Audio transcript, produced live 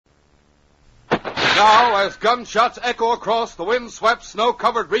Now, as gunshots echo across the wind-swept,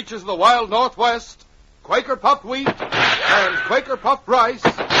 snow-covered reaches of the wild Northwest, Quaker puffed wheat and Quaker puffed rice,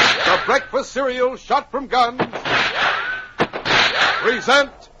 the breakfast cereal shot from guns,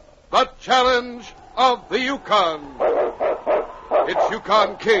 present the challenge of the Yukon. It's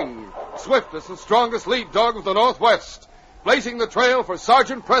Yukon King, swiftest and strongest lead dog of the Northwest, blazing the trail for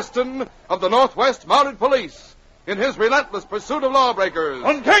Sergeant Preston of the Northwest Mounted Police in his relentless pursuit of lawbreakers.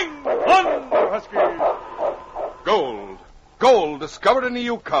 On King! On, Huskies! Gold discovered in the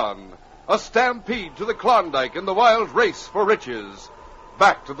Yukon. A stampede to the Klondike in the wild race for riches.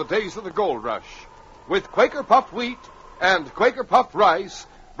 Back to the days of the gold rush. With Quaker puffed wheat and Quaker puffed rice,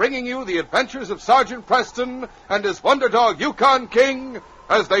 bringing you the adventures of Sergeant Preston and his wonder dog Yukon King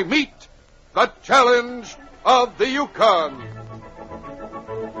as they meet the challenge of the Yukon.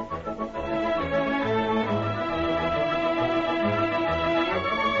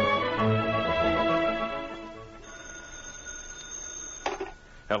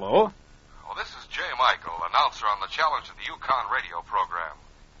 Hello? Oh, this is Jay Michael, announcer on the challenge of the Yukon radio program.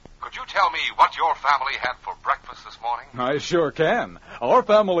 Could you tell me what your family had for breakfast this morning? I sure can. Our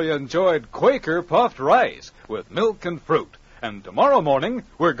family enjoyed Quaker puffed rice with milk and fruit. And tomorrow morning,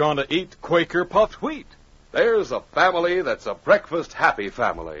 we're going to eat Quaker puffed wheat. There's a family that's a breakfast-happy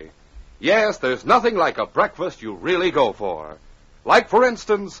family. Yes, there's nothing like a breakfast you really go for. Like, for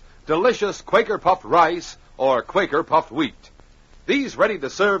instance, delicious Quaker puffed rice or Quaker puffed wheat. These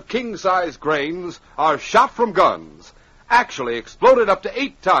ready-to-serve king-size grains are shot from guns, actually exploded up to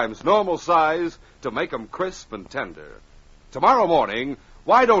 8 times normal size to make them crisp and tender. Tomorrow morning,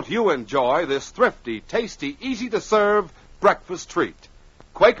 why don't you enjoy this thrifty, tasty, easy-to-serve breakfast treat?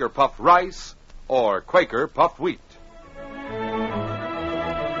 Quaker puffed rice or Quaker puffed wheat.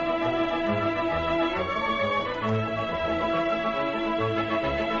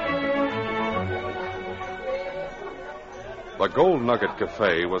 The Gold Nugget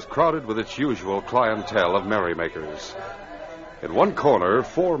Cafe was crowded with its usual clientele of merrymakers. In one corner,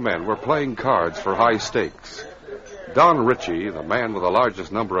 4 men were playing cards for high stakes. Don Ritchie, the man with the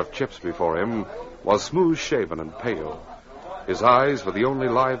largest number of chips before him, was smooth-shaven and pale. His eyes were the only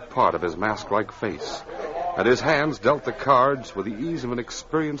live part of his mask-like face, and his hands dealt the cards with the ease of an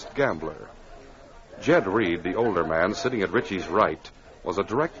experienced gambler. Jed Reed, the older man sitting at Ritchie's right, was a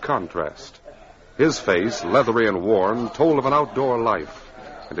direct contrast. His face, leathery and worn, told of an outdoor life,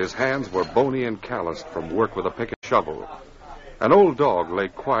 and his hands were bony and calloused from work with a pick and shovel. An old dog lay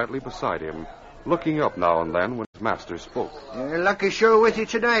quietly beside him, looking up now and then when his master spoke. Lucky sure with you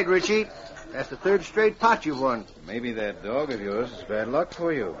tonight, Richie. That's the 3rd straight pot you've won. Maybe that dog of yours is bad luck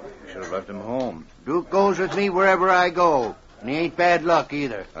for you. You should have left him home. Duke goes with me wherever I go, and he ain't bad luck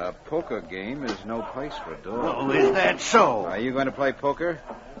either. A poker game is no place for a dog. Oh, is that so? Are you going to play poker?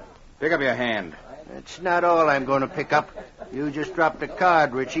 Pick up your hand. That's not all I'm going to pick up. You just dropped a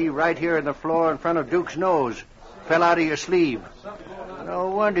card, Richie, right here on the floor in front of Duke's nose. Fell out of your sleeve. No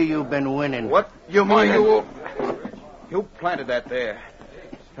wonder you've been winning. What? You mean you planted that there.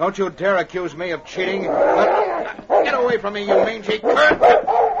 Don't you dare accuse me of cheating. Get away from me, you mangy cur.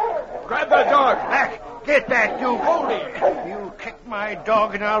 Grab that dog. Back. Get that, Duke. Hold him. You kick my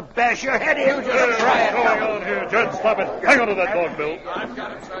dog and I'll bash your head in. You just try it. What's going on here, Jed? Stop it. Hang on to that dog, Bill. I've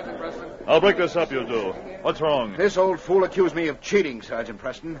got it, Sergeant Preston. I'll break this up, you do. What's wrong? This old fool accused me of cheating, Sergeant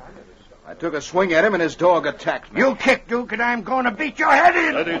Preston. I took a swing at him and his dog attacked me. You kick Duke and I'm going to beat your head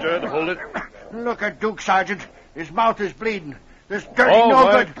in. Steady, Jed. Hold it. Look at Duke, Sergeant. His mouth is bleeding. This dirty All no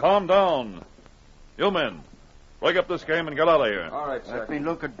right, good. calm down. You men, break up this game and get out of here. All right, Let me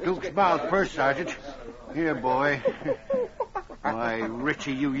look at Duke's mouth first, Sergeant. Here, boy. Why,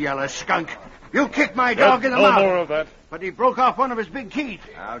 Richie, you yellow skunk. You kicked my dog in the mouth. No more of that. But he broke off one of his big teeth.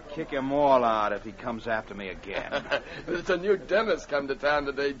 I'll kick him all out if he comes after me again. There's a new dentist come to town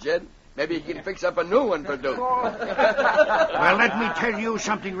today, Jed. Maybe he can fix up a new one for Duke. Well, let me tell you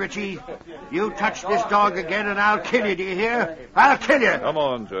something, Richie. You touch this dog again and I'll kill you, do you hear? I'll kill you. Come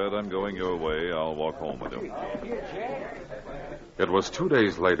on, Jed. I'm going your way. I'll walk home with you. It was 2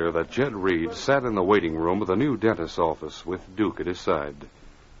 days later that Jed Reed sat in the waiting room of the new dentist's office with Duke at his side.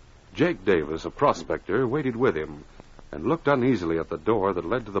 Jake Davis, a prospector, waited with him and looked uneasily at the door that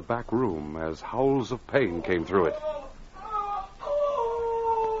led to the back room as howls of pain came through it.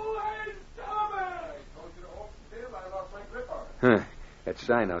 That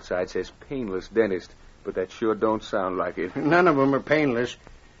sign outside says painless dentist, but that sure don't sound like it. None of them are painless.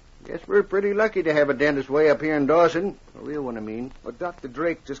 Guess we're pretty lucky to have a dentist way up here in Dawson. A real one, I mean. Well, Dr.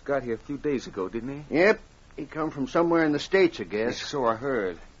 Drake just got here a few days ago, didn't he? Yep. He come from somewhere in the States, I guess. So I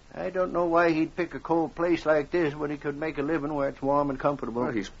heard. I don't know why he'd pick a cold place like this when he could make a living where it's warm and comfortable.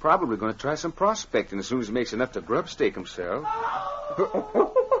 Well, he's probably going to try some prospecting as soon as he makes enough to grub stake himself.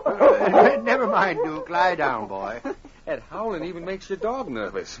 Never mind, Duke. Lie down, boy. That howling even makes your dog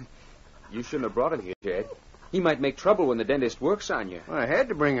nervous. You shouldn't have brought him here, Jed. He might make trouble when the dentist works on you. Well, I had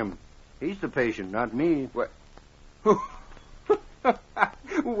to bring him. He's the patient, not me. What?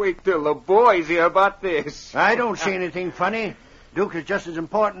 Wait till the boys hear about this. I don't see anything funny. Duke is just as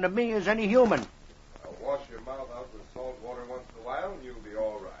important to me as any human. Now wash your mouth out with salt water once in a while, and you'll be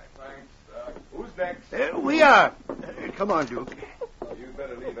all right. Thanks, Doc. Who's next? We are. Come on, Duke. You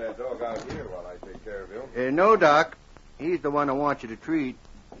better leave that dog out here while I take care of him. No, Doc. He's the one I want you to treat.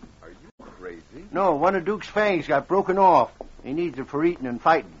 Are you crazy? No, one of Duke's fangs got broken off. He needs it for eating and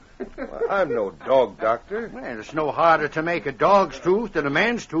fighting. Well, I'm no dog doctor. Well, it's no harder to make a dog's tooth than a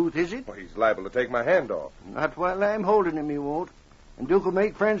man's tooth, is it? Well, he's liable to take my hand off. Not while I'm holding him, he won't. And Duke will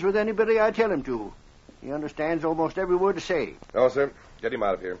make friends with anybody I tell him to. He understands almost every word I say. No, sir. Get him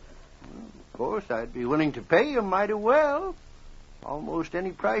out of here. Of course, I'd be willing to pay him mighty well. Almost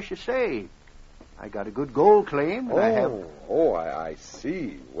any price you say. I got a good gold claim, and I have... I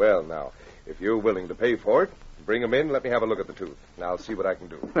see. Well, now, if you're willing to pay for it, bring him in, let me have a look at the tooth. Now I'll see what I can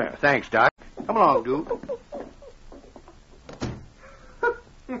do. Well, thanks, Doc. Come along, Duke.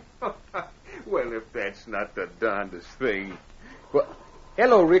 Well, if that's not the darndest thing. Well,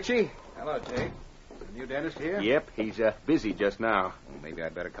 hello, Richie. Hello, Jake. The new dentist here? Yep, he's busy just now. Well, maybe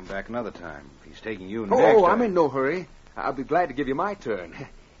I'd better come back another time. If he's taking you Oh, next... I'm in no hurry. I'll be glad to give you my turn.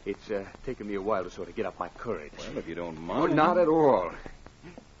 It's taken me a while to sort of get up my courage. Well, if you don't Oh, mind... not at all.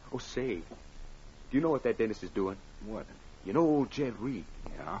 Oh, say, do you know what that dentist is doing? What? You know old Jed Reed?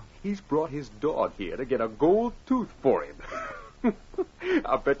 Yeah? He's brought his dog here to get a gold tooth for him.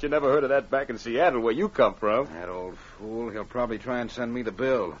 I bet you never heard of that back in Seattle where you come from. That old fool. He'll probably try and send me the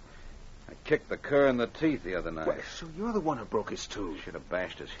bill. I kicked the cur in the teeth the other night. Well, so you're the one who broke his tooth. Should have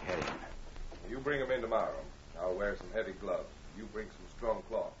bashed his head in. You bring him in tomorrow. I'll wear some heavy gloves. You bring some strong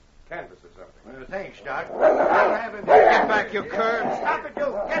cloth. Canvas or something. Well, thanks, Doc. I'll have him here. Get back, you cur. Stop it,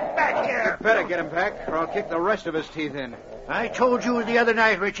 Duke. Get back here. You better get him back, or I'll kick the rest of his teeth in. I told you the other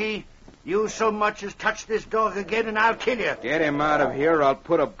night, Richie. You so much as touch this dog again, and I'll kill you. Get him out of here, or I'll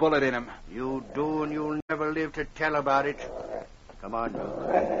put a bullet in him. You do, and you'll never live to tell about it. Come on,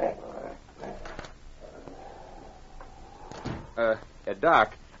 Duke.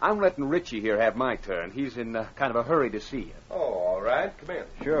 Doc, I'm letting Richie here have my turn. He's in kind of a hurry to see you. Oh, all right. Come in.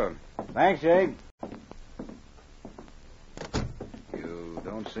 Sure. Thanks, Jake. You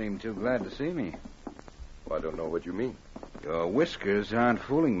don't seem too glad to see me. Well, I don't know what you mean. Your whiskers aren't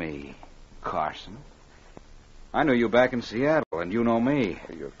fooling me, Carson. I know you back in Seattle, and you know me.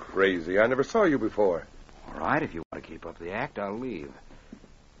 You're crazy. I never saw you before. All right, if you want to keep up the act, I'll leave.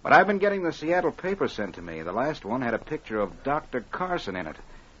 But I've been getting the Seattle paper sent to me. The last one had a picture of Dr. Carson in it.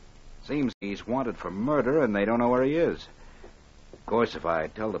 Seems he's wanted for murder, and they don't know where he is. Of course, if I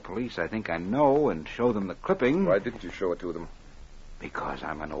tell the police I think I know and show them the clipping... Why didn't you show it to them? Because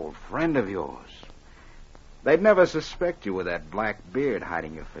I'm an old friend of yours. They'd never suspect you with that black beard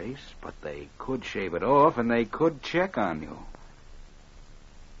hiding your face, but they could shave it off, and they could check on you.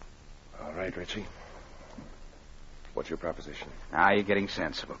 All right, Richie. What's your proposition? Now you're getting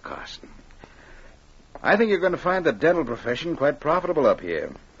sensible, Carson. I think you're going to find the dental profession quite profitable up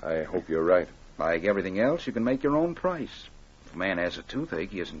here. I hope you're right. Like everything else, you can make your own price. If a man has a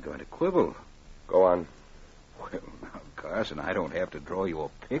toothache, he isn't going to quibble. Go on. Well, now, Carson, I don't have to draw you a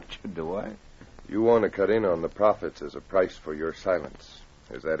picture, do I? You want to cut in on the profits as a price for your silence.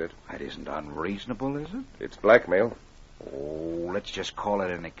 Is that it? That isn't unreasonable, is it? It's blackmail. Oh, let's just call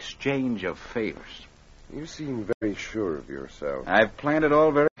it an exchange of favors. You seem very sure of yourself. I've planned it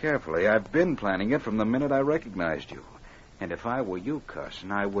all very carefully. I've been planning it from the minute I recognized you. And if I were you,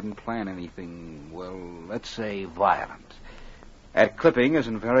 Carson, I wouldn't plan anything, well, let's say violent. That clipping is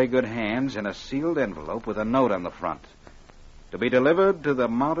in very good hands in a sealed envelope with a note on the front. To be delivered to the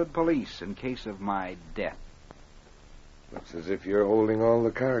mounted police in case of my death. Looks as if you're holding all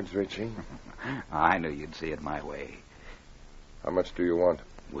the cards, Richie. I knew you'd see it my way. How much do you want?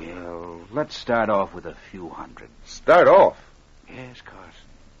 Well, let's start off with a few hundred. Start off? Yes, Carson.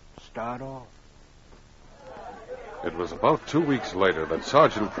 Start off. It was about 2 weeks later that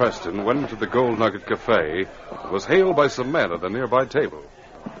Sergeant Preston went into the Gold Nugget Cafe and was hailed by some men at a nearby table.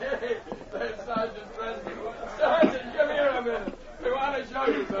 Hey, there's Sergeant Preston. Sergeant, come here a minute. We want to show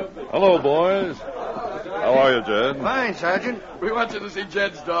you something. Hello, boys. How are you, Jed? Fine, Sergeant. We want you to see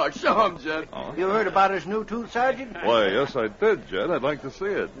Jed's dog. Show him, Jed. You heard about his new tooth, Sergeant? Why, yes, I did, Jed. I'd like to see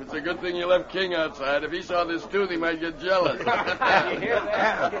it. It's a good thing you left King outside. If he saw this tooth, he might get jealous.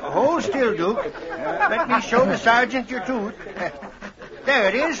 Hold still, Duke. Let me show the sergeant your tooth. There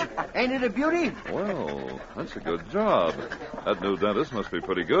it is. Ain't it a beauty? Well, that's a good job. That new dentist must be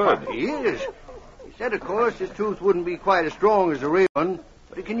pretty good. He is. He said, of course, his tooth wouldn't be quite as strong as the real one,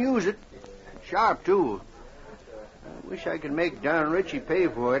 but he can use it. Sharp, too. I wish I could make Don Ritchie pay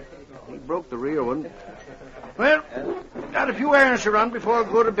for it. He broke the real one. Well, got a few errands to run before I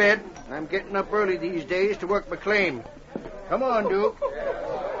go to bed. I'm getting up early these days to work my claim. Come on, Duke.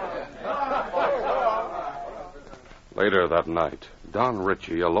 Later that night, Don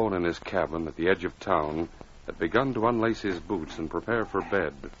Ritchie, alone in his cabin at the edge of town, had begun to unlace his boots and prepare for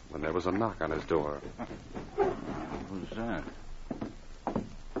bed when there was a knock on his door. Who's that?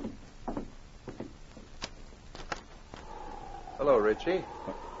 Hello, Richie.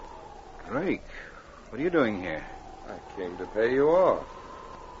 Drake, what are you doing here? I came to pay you off.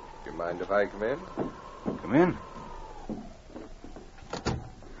 Do you mind if I come in? Come in.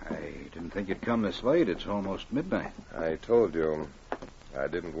 I didn't think you'd come this late. It's almost midnight. I told you I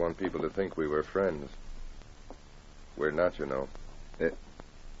didn't want people to think we were friends. We're not, you know. Did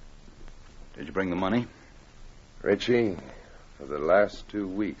you bring the money? Richie, for the last 2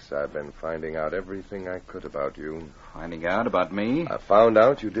 weeks, I've been finding out everything I could about you. Finding out about me? I found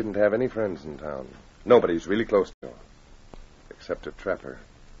out you didn't have any friends in town. Nobody's really close to you. Except a trapper,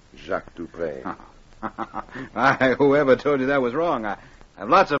 Jacques Dupré. Whoever told you that was wrong. I have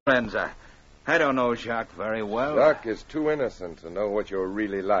lots of friends. I don't know Jacques very well. Jacques is too innocent to know what you're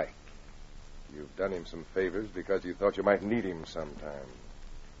really like. You've done him some favors because you thought you might need him sometime.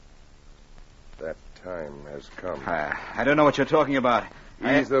 That time has come. I don't know what you're talking about.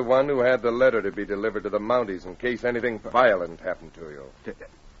 He's the one who had the letter to be delivered to the Mounties in case anything violent happened to you. Did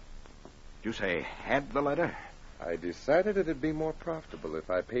you say had the letter? I decided it'd be more profitable if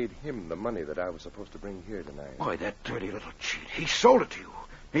I paid him the money that I was supposed to bring here tonight. Boy, that dirty little cheat. He sold it to you.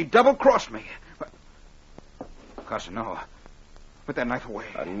 He double-crossed me. Carson, no. Put that knife away.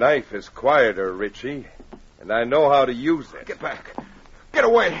 A knife is quieter, Richie, and I know how to use it. Get back. Get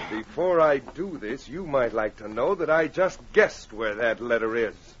away. Before I do this, you might like to know that I just guessed where that letter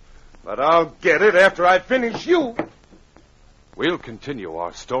is. But I'll get it after I finish you. We'll continue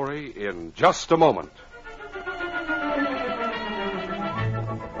our story in just a moment.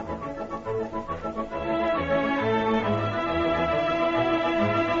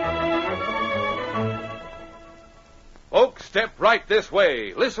 Folks, step right this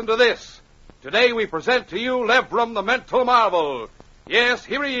way. Listen to this. Today we present to you Levram the Mental Marvel. Yes,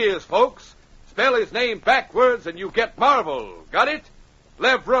 here he is, folks. Spell his name backwards and you get Marvel. Got it?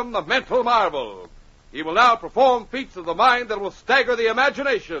 Levram the Mental Marvel. He will now perform feats of the mind that will stagger the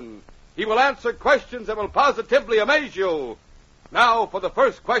imagination. He will answer questions that will positively amaze you. Now for the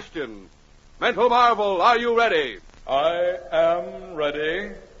first question. Mental Marvel, are you ready? I am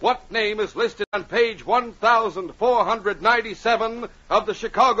ready. What name is listed on page 1497 of the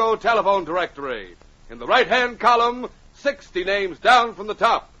Chicago telephone directory? In the right-hand column, 60 names down from the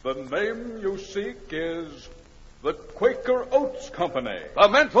top. The name you seek is the Quaker Oats Company. The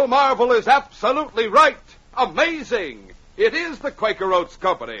Mental Marvel is absolutely right. Amazing. It is the Quaker Oats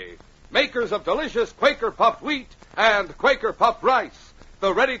Company, makers of delicious Quaker puffed wheat and Quaker puffed rice,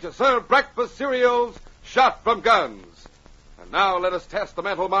 the ready-to-serve breakfast cereals shot from guns. And now let us test the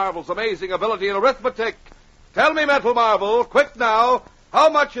Mental Marvel's amazing ability in arithmetic. Tell me, Mental Marvel, quick now, how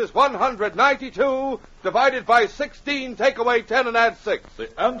much is 192 divided by 16, take away 10 and add 6?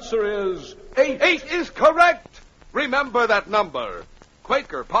 The answer is 8. 8 is correct. Remember that number.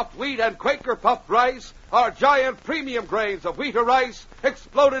 Quaker puffed wheat and Quaker puffed rice are giant premium grains of wheat or rice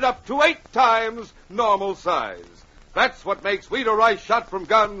exploded up to 8 times normal size. That's what makes wheat or rice shot from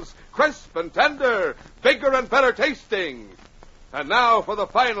guns crisp and tender, bigger and better tasting. And now for the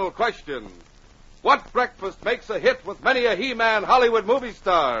final question. What breakfast makes a hit with many a He-Man Hollywood movie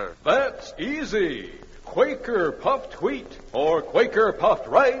star? That's easy. Quaker puffed wheat or Quaker puffed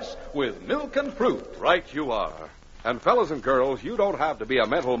rice with milk and fruit. Right you are. And fellas and girls, you don't have to be a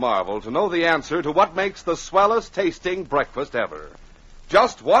mental marvel to know the answer to what makes the swellest tasting breakfast ever.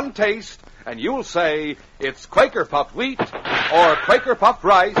 Just one taste, and you'll say it's Quaker puffed wheat or Quaker puffed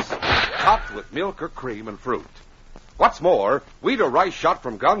rice topped with milk or cream and fruit. What's more, wheat or rice shot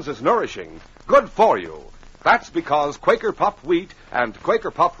from guns is nourishing, good for you. That's because Quaker puffed wheat and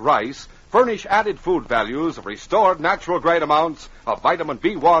Quaker puffed rice furnish added food values of restored natural grade amounts of vitamin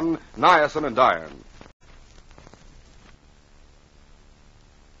B1, niacin, and iron.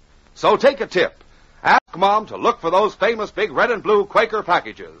 So take a tip Ask Mom to look for those famous big red and blue Quaker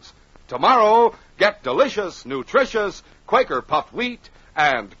packages. Tomorrow, get delicious, nutritious Quaker puffed wheat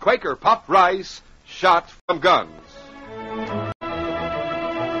and Quaker puffed rice shot from guns.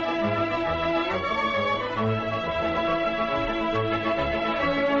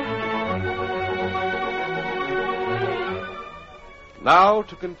 Now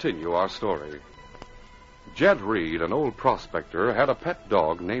to continue our story. Jed Reed, an old prospector, had a pet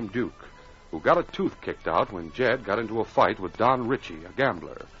dog named Duke, who got a tooth kicked out when Jed got into a fight with Don Ritchie, a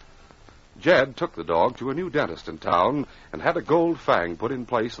gambler. Jed took the dog to a new dentist in town and had a gold fang put in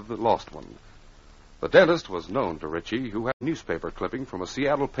place of the lost one. The dentist was known to Ritchie, who had a newspaper clipping from a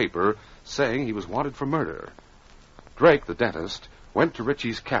Seattle paper saying he was wanted for murder. Drake, the dentist, went to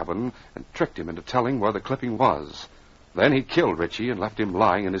Ritchie's cabin and tricked him into telling where the clipping was. Then he killed Ritchie and left him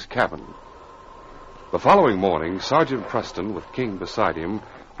lying in his cabin. The following morning, Sergeant Preston, with King beside him,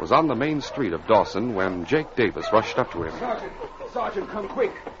 was on the main street of Dawson when Jake Davis rushed up to him. Sergeant, come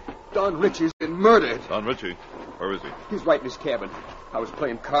quick. Don Ritchie's been murdered. Don Ritchie? Where is he? He's right in his cabin. I was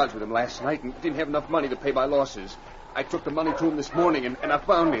playing cards with him last night and didn't have enough money to pay my losses. I took the money to him this morning and I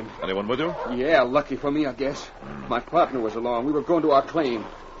found him. Anyone with you? Yeah, lucky for me, I guess. My partner was along. We were going to our claim.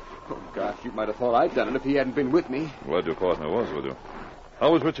 Oh, gosh, you might have thought I'd done it if he hadn't been with me. Glad your partner was with you.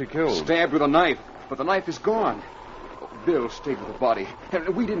 How was Ritchie killed? Stabbed with a knife, but the knife is gone. Oh, Bill stayed with the body,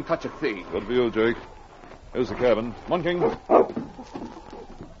 and we didn't touch a thing. Good for you, Jake. Here's the cabin. Come on, King.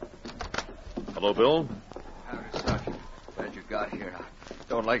 Hello, Bill. Howdy, Sergeant. Glad you got here. I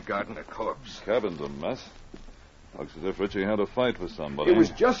don't like guarding a corpse. Cabin's a mess. Looks as if Ritchie had a fight with somebody. It was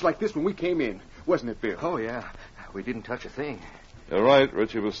just like this when we came in, wasn't it, Bill? Oh, yeah. We didn't touch a thing. You're right.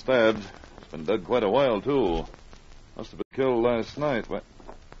 Ritchie was stabbed. He's been dead quite a while, too. Must have been killed last night.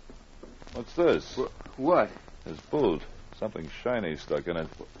 What's this? What? His boot. Something shiny stuck in it.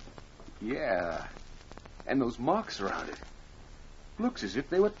 Yeah. And those marks around it. Looks as if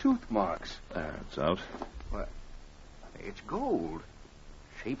they were tooth marks. There, it's out. What? It's gold.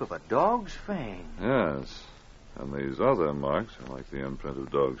 Shape of a dog's fang. Yes. And these other marks are like the imprint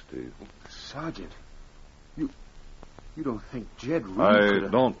of dog's teeth. Sergeant, you don't think Jed Reed I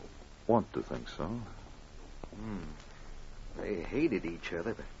don't want to think so. They hated each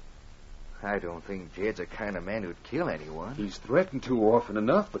other, but I don't think Jed's the kind of man who'd kill anyone. He's threatened to often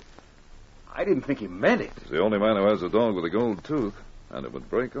enough, but I didn't think he meant it. He's the only man who has a dog with a gold tooth, and it would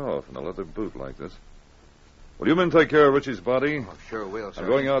break off in a leather boot like this. Will you men take care of Ritchie's body? Oh, sure will, sir. I'm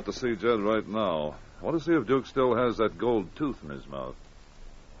going out to see Jed right now. I want to see if Duke still has that gold tooth in his mouth.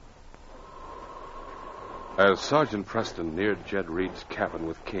 As Sergeant Preston neared Jed Reed's cabin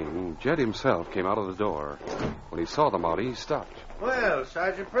with King, Jed himself came out of the door. When he saw the Mountie, he stopped. Well,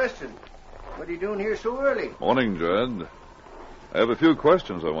 Sergeant Preston, what are you doing here so early? Morning, Jed. I have a few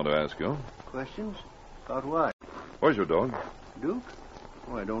questions I want to ask you. Questions? About what? Where's your dog? Duke?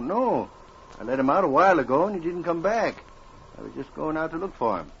 Oh, I don't know. I let him out a while ago, and he didn't come back. I was just going out to look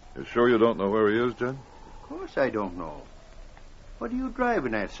for him. You sure you don't know where he is, Jed? Of course I don't know. What are you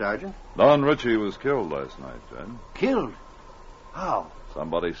driving at, Sergeant? Don Ritchie was killed last night, Jed. Killed? How?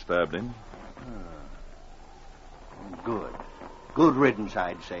 Somebody stabbed him. Good. Good riddance,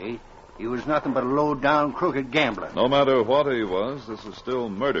 I'd say. He was nothing but a low-down, crooked gambler. No matter what he was, this is still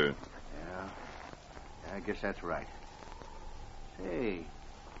murder. Yeah, I guess that's right. Say,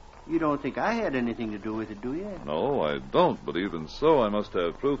 you don't think I had anything to do with it, do you? No, I don't, but even so, I must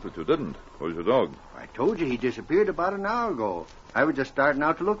have proof that you didn't. Where's your dog? I told you he disappeared about an hour ago. I was just starting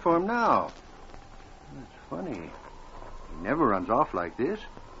out to look for him now. That's funny. He never runs off like this.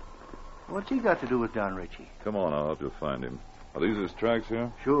 What's he got to do with Don Ritchie? Come on, I'll help you find him. Are these his tracks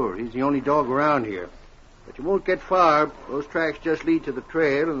here? Sure, he's the only dog around here. But you won't get far. Those tracks just lead to the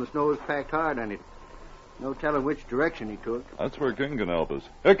trail, and the snow is packed hard on it. No telling which direction he took. That's where King can help us.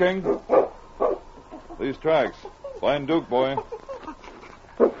 Here, King. These tracks. Find Duke, boy.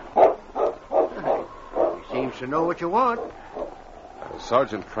 He seems to know what you want. As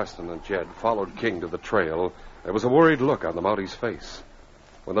Sergeant Preston and Jed followed King to the trail, there was a worried look on the Mountie's face.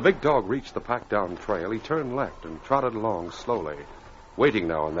 When the big dog reached the packed-down trail, he turned left and trotted along slowly, waiting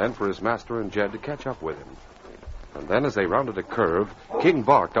now and then for his master and Jed to catch up with him. And then, as they rounded a curve, King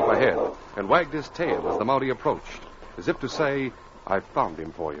barked up ahead and wagged his tail as the Mountie approached, as if to say, "I've found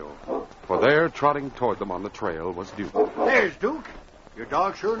him for you." For there, trotting toward them on the trail, was Duke. There's Duke. Your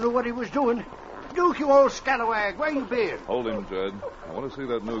dog sure knew what he was doing. Duke, you old scalawag, where you been? Hold him, Jed. I want to see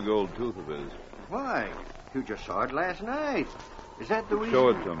that new gold tooth of his. Why? You just saw it last night. Is that the reason? Show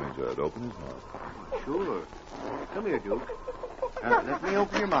it to me, Jed. Open his mouth. Sure. Come here, Duke. Let me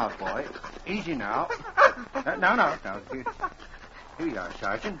open your mouth, boy. Easy now. Now. Here you are,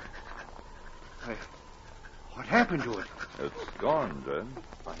 Sergeant. What happened to it? It's gone, Jed.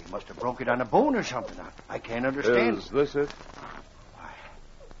 Well, he must have broke it on a bone or something. I can't understand. Is this it?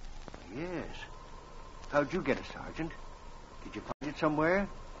 Yes. How'd you get it, Sergeant? Did you find it somewhere?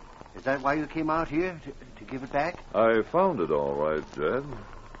 Is that why you came out here, to give it back? I found it all right, Jed.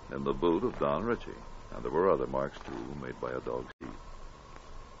 In the boot of Don Ritchie. And there were other marks, too, made by a dog's teeth.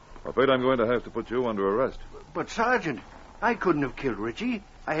 I'm afraid I'm going to have to put you under arrest. But, Sergeant, I couldn't have killed Ritchie.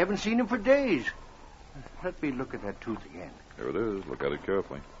 I haven't seen him for days. Let me look at that tooth again. Here it is. Look at it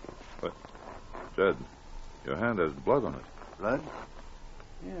carefully. But, Jed, your hand has blood on it. Blood?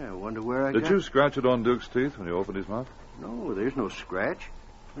 Yeah, I wonder where I Did you scratch it on Duke's teeth when you opened his mouth? No, there's no scratch.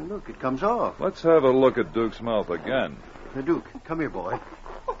 Look, it comes off. Let's have a look at Duke's mouth again. Duke, come here, boy.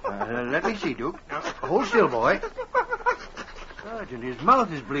 Let me see, Duke. Now, hold still, boy. Sergeant, his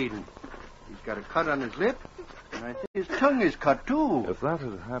mouth is bleeding. He's got a cut on his lip, and I think his tongue is cut, too. If that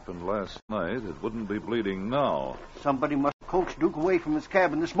had happened last night, it wouldn't be bleeding now. Somebody must have coaxed Duke away from his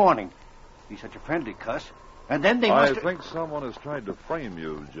cabin this morning. He's such a friendly cuss. And then they must I think someone has tried to frame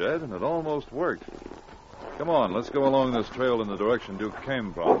you, Jed, and it almost worked. Come on, let's go along this trail in the direction Duke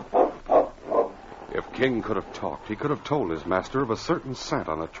came from. If King could have talked, he could have told his master of a certain scent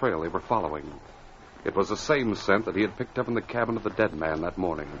on the trail they were following. It was the same scent that he had picked up in the cabin of the dead man that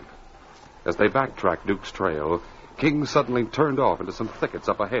morning. As they backtracked Duke's trail, King suddenly turned off into some thickets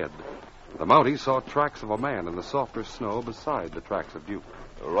up ahead. The Mountie saw tracks of a man in the softer snow beside the tracks of Duke.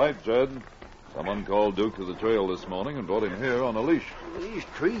 You're right, Jed. Someone called Duke to the trail this morning and brought him here on a leash. These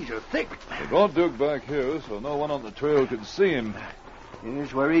trees are thick. They brought Duke back here so no one on the trail could see him.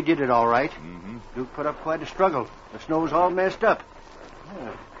 Here's where he did it, all right. Mm-hmm. Duke put up quite a struggle. The snow's all messed up.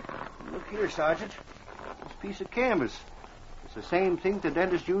 Oh, look here, Sergeant. This piece of canvas. It's the same thing the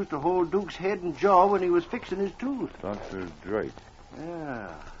dentist used to hold Duke's head and jaw when he was fixing his tooth. Dr. Drake. Yeah.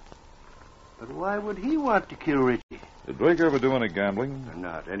 But why would he want to kill Ritchie? Did Drake ever do any gambling?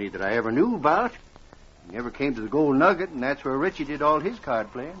 Not any that I ever knew about. He never came to the Gold Nugget, and that's where Ritchie did all his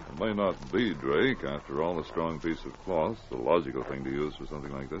card playing. It may not be Drake. After all, a strong piece of cloth, the logical thing to use for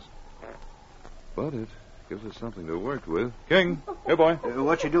something like this. But it gives us something to work with. King, here, boy.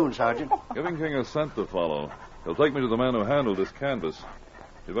 What you doing, Sergeant? Giving King a scent to follow. He'll take me to the man who handled this canvas.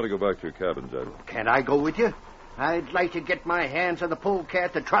 You better go back to your cabin, Jed. Can I go with you? I'd like to get my hands on the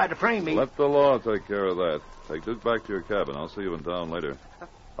polecat that tried to frame me. Let the law take care of that. Take Duke back to your cabin. I'll see you in town later.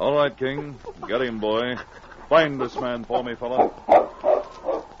 All right, King. Get him, boy. Find this man for me, fella.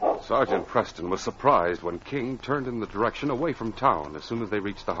 Sergeant Preston was surprised when King turned in the direction away from town as soon as they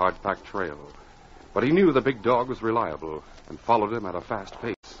reached the hard-packed trail. But he knew the big dog was reliable and followed him at a fast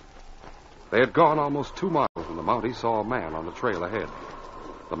pace. They had gone almost 2 miles when the Mountie saw a man on the trail ahead.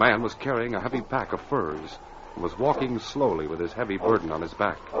 The man was carrying a heavy pack of furs and was walking slowly with his heavy burden on his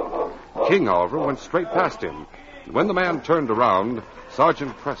back. King, however, went straight past him. And when the man turned around,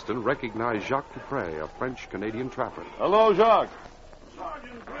 Sergeant Preston recognized Jacques Dupre, a French-Canadian trapper. Hello, Jacques.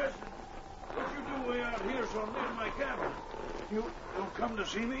 Sergeant Preston, what you doing out here so near my cabin? You come to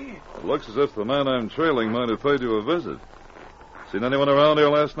see me? It looks as if the man I'm trailing might have paid you a visit. Seen anyone around here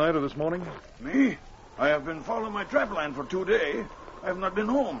last night or this morning? Me? I have been following my trap line for 2 days. I have not been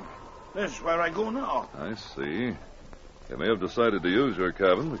home. That's where I go now. I see. You may have decided to use your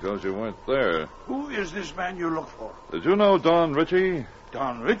cabin because you weren't there. Who is this man you look for? Did you know Don Ritchie?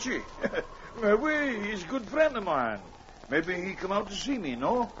 Don Ritchie? Maybe he's a good friend of mine. Maybe he come out to see me,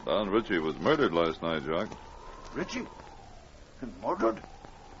 no? Don Ritchie was murdered last night, Jacques. Ritchie? Murdered?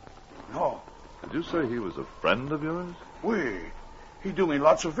 No. Did you say he was a friend of yours? He do me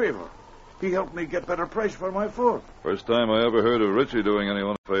lots of favor. He helped me get better price for my fur. First time I ever heard of Ritchie doing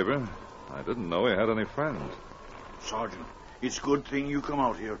anyone a favor. I didn't know he had any friends. Sergeant, it's good thing you come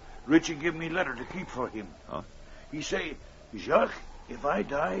out here. Ritchie give me letter to keep for him. Huh? He say, Jacques, if I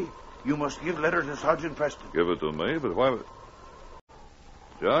die, you must give letter to Sergeant Preston. Give it to me, but why would...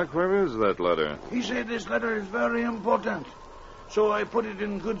 Jacques, where is that letter? He said this letter is very important. So I put it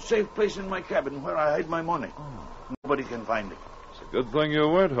in good, safe place in my cabin where I hide my money. Nobody can find it. It's a good thing you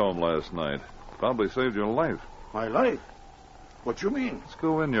weren't home last night. Probably saved your life. My life? What you mean? Let's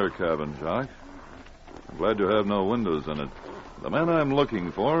go in your cabin, Jacques. I'm glad you have no windows in it. The man I'm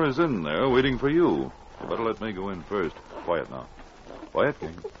looking for is in there waiting for you. You better let me go in first. Quiet now. Quiet,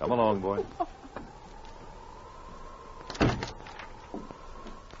 King. Come along, boy.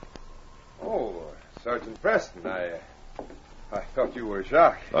 Oh, Sergeant Preston, I thought you were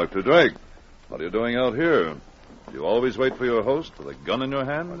Jacques. Dr. Drake, what are you doing out here? Do you always wait for your host with a gun in your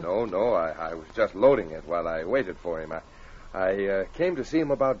hand? No, I was just loading it while I waited for him. I came to see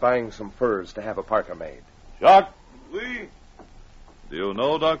him about buying some furs to have a parka made. Jacques, Oui? do you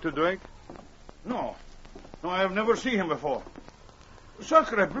know Dr. Drake? No. No, I have never seen him before.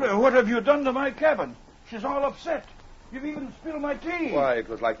 Sacre bleu, what have you done to my cabin? She's all upset. You've even spilled my tea. Why, it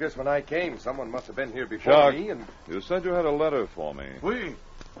was like this when I came. Someone must have been here before Jacques, me, and... you said you had a letter for me. Oui,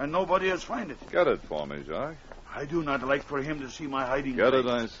 and nobody has found it. Get it for me, Jacques. I do not like for him to see my hiding Get place. it,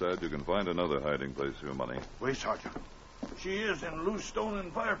 I said. You can find another hiding place for your money. Oui, Sergeant. She is in loose stone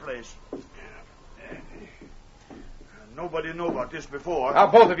and fireplace. Nobody knew about this before. Now,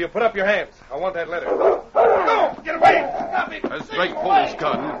 both of you, put up your hands. I want that letter. No! Get away! Stop me! As Drake pulled his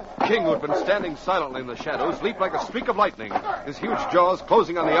gun, King, who had been standing silently in the shadows, leaped like a streak of lightning, his huge jaws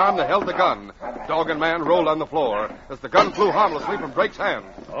closing on the arm that held the gun. Dog and man rolled on the floor as the gun flew harmlessly from Drake's hand.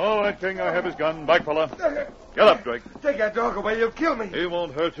 All right, King, I have his gun. Back, fella. Get up, Drake. Take that dog away. You'll kill me. He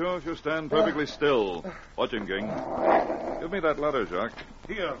won't hurt you if you stand perfectly still. Watch him, King. Give me that letter, Jacques.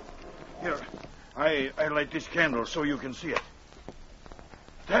 Here. I light this candle so you can see it.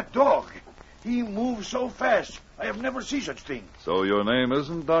 That dog, he moves so fast. I have never seen such thing. So your name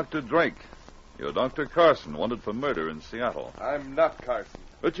isn't Dr. Drake. You're Dr. Carson, wanted for murder in Seattle. I'm not Carson.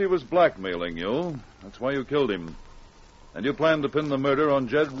 Richie was blackmailing you. That's why you killed him. And you planned to pin the murder on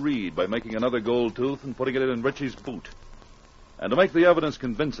Jed Reed by making another gold tooth and putting it in Richie's boot. And to make the evidence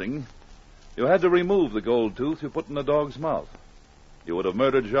convincing, you had to remove the gold tooth you put in the dog's mouth. You would have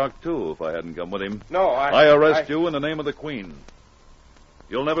murdered Jacques, too, if I hadn't come with him. No, I arrest you in the name of the Queen.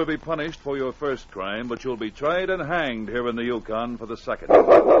 You'll never be punished for your first crime, but you'll be tried and hanged here in the Yukon for the second.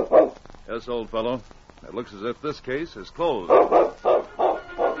 Yes, old fellow. It looks as if this case is closed.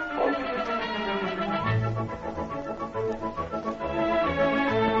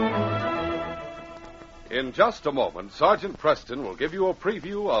 In just a moment, Sergeant Preston will give you a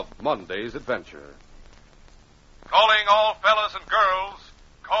preview of Monday's adventure. Calling all fellas and girls.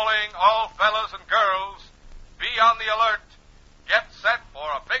 Calling all fellas and girls. Be on the alert. Get set for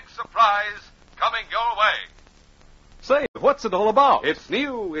a big surprise coming your way. Say, what's it all about? It's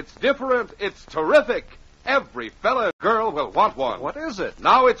new, it's different, it's terrific. Every fella and girl will want one. What is it?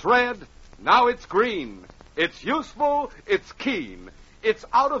 Now it's red, now it's green. It's useful, it's keen. It's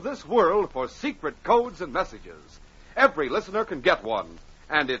out of this world for secret codes and messages. Every listener can get one.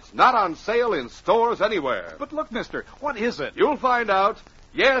 And it's not on sale in stores anywhere. But look, mister, what is it? You'll find out.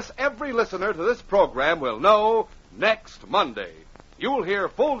 Yes, every listener to this program will know next Monday. You'll hear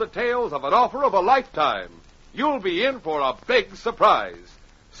full details of an offer of a lifetime. You'll be in for a big surprise.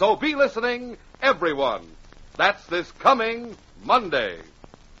 So be listening, everyone. That's this coming Monday.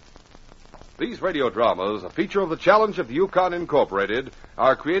 These radio dramas, a feature of the Challenge of the Yukon Incorporated,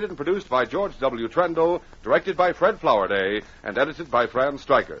 are created and produced by George W. Trendle, directed by Fred Flowerday, and edited by Fran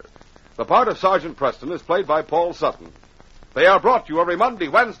Stryker. The part of Sergeant Preston is played by Paul Sutton. They are brought to you every Monday,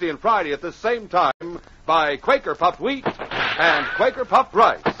 Wednesday, and Friday at this same time by Quaker Puffed Wheat and Quaker Puffed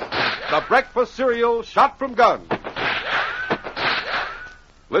Rice, the breakfast cereal shot from guns.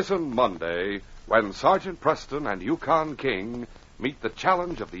 Listen Monday when Sergeant Preston and Yukon King meet the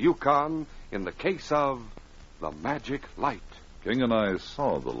challenge of the Yukon in the case of the magic light. King and I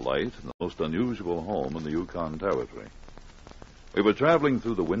saw the light in the most unusual home in the Yukon Territory. We were traveling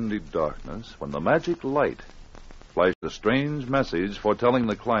through the windy darkness when the magic light flashed a strange message foretelling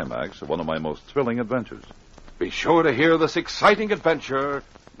the climax of one of my most thrilling adventures. Be sure to hear this exciting adventure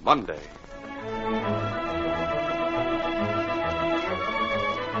Monday.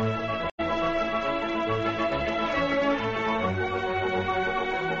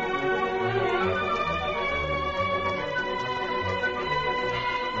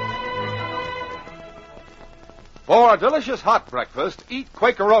 For a delicious hot breakfast, eat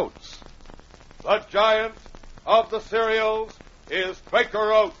Quaker Oats. The giant of the cereals is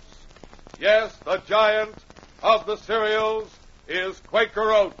Quaker Oats. Yes, the giant of the cereals is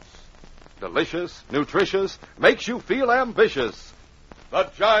Quaker Oats. Delicious, nutritious, makes you feel ambitious. The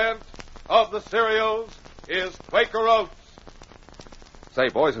giant of the cereals is Quaker Oats. Say,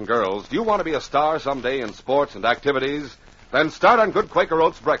 boys and girls, do you want to be a star someday in sports and activities? Then start on good Quaker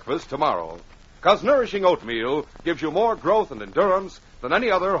Oats breakfast tomorrow. 'Cause nourishing oatmeal gives you more growth and endurance than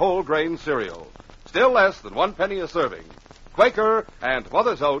any other whole grain cereal. Still less than 1 penny a serving. Quaker and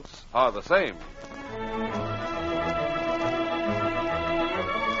Mother's Oats are the same.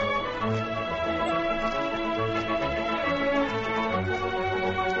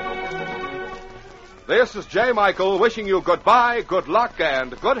 This is J. Michael wishing you goodbye, good luck,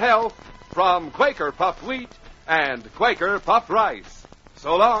 and good health from Quaker Puffed Wheat and Quaker Puffed Rice.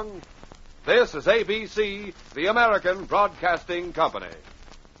 So long. This is ABC, the American Broadcasting Company.